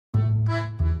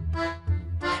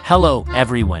Hello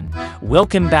everyone,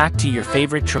 welcome back to your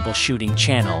favorite troubleshooting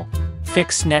channel,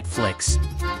 Fix Netflix.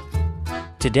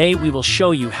 Today we will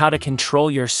show you how to control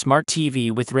your smart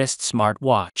TV with wrist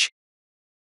smartwatch.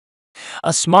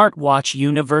 A smartwatch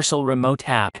universal remote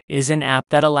app is an app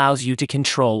that allows you to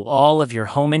control all of your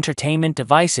home entertainment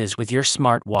devices with your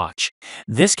smartwatch.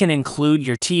 This can include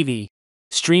your TV,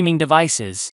 streaming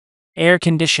devices, air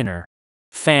conditioner,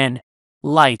 fan,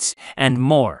 lights, and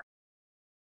more.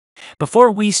 Before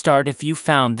we start, if you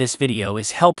found this video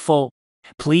is helpful,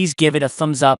 please give it a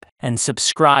thumbs up and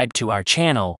subscribe to our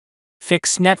channel,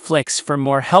 Fix Netflix, for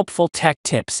more helpful tech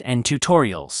tips and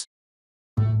tutorials.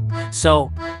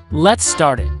 So, let's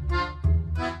start it.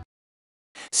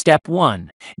 Step 1.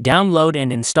 Download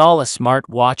and install a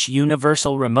Smartwatch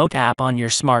Universal Remote app on your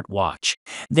smartwatch.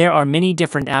 There are many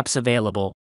different apps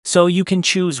available, so you can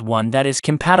choose one that is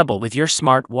compatible with your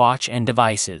smartwatch and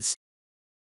devices.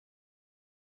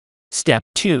 Step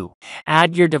 2.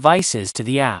 Add your devices to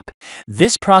the app.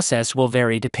 This process will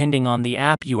vary depending on the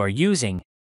app you are using,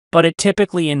 but it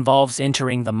typically involves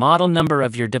entering the model number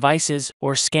of your devices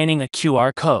or scanning a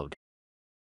QR code.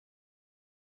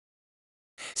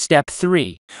 Step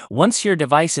 3. Once your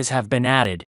devices have been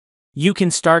added, you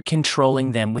can start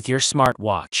controlling them with your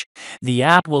smartwatch. The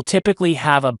app will typically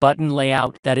have a button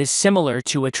layout that is similar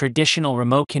to a traditional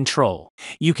remote control.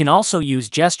 You can also use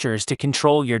gestures to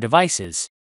control your devices,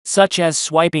 such as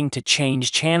swiping to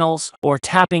change channels or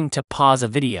tapping to pause a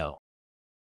video.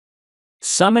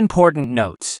 Some important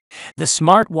notes. The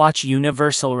Smartwatch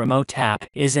Universal Remote app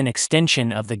is an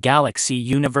extension of the Galaxy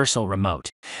Universal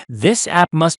Remote. This app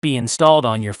must be installed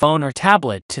on your phone or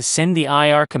tablet to send the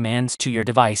IR commands to your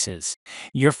devices.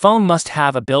 Your phone must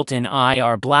have a built-in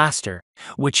IR blaster,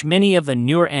 which many of the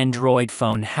newer Android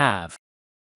phones have.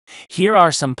 Here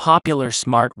are some popular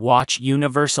Smartwatch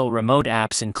Universal Remote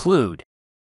apps include: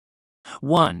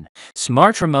 1.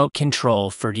 Smart Remote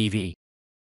Control for TV.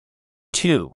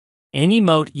 2.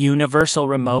 Anymote Universal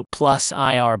Remote plus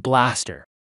IR Blaster.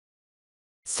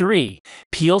 3.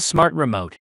 Peel Smart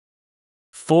Remote.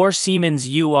 4. Siemens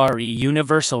URE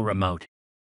Universal Remote.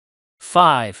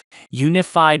 5.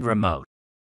 Unified Remote.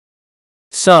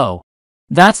 So,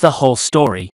 that's the whole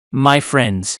story, my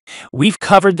friends. We've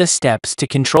covered the steps to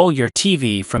control your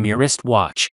TV from your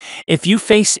wristwatch. If you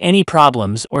face any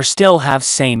problems or still have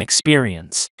same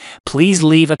experience, please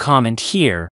leave a comment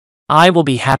here. I will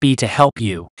be happy to help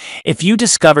you. If you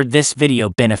discovered this video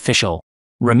beneficial,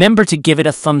 remember to give it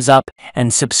a thumbs up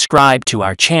and subscribe to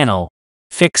our channel,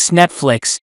 Fix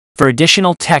Netflix, for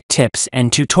additional tech tips and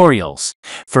tutorials.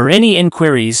 For any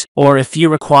inquiries or if you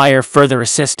require further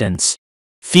assistance,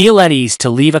 feel at ease to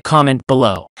leave a comment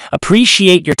below.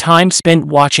 Appreciate your time spent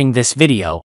watching this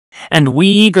video, and we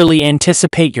eagerly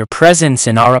anticipate your presence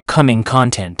in our upcoming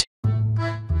content.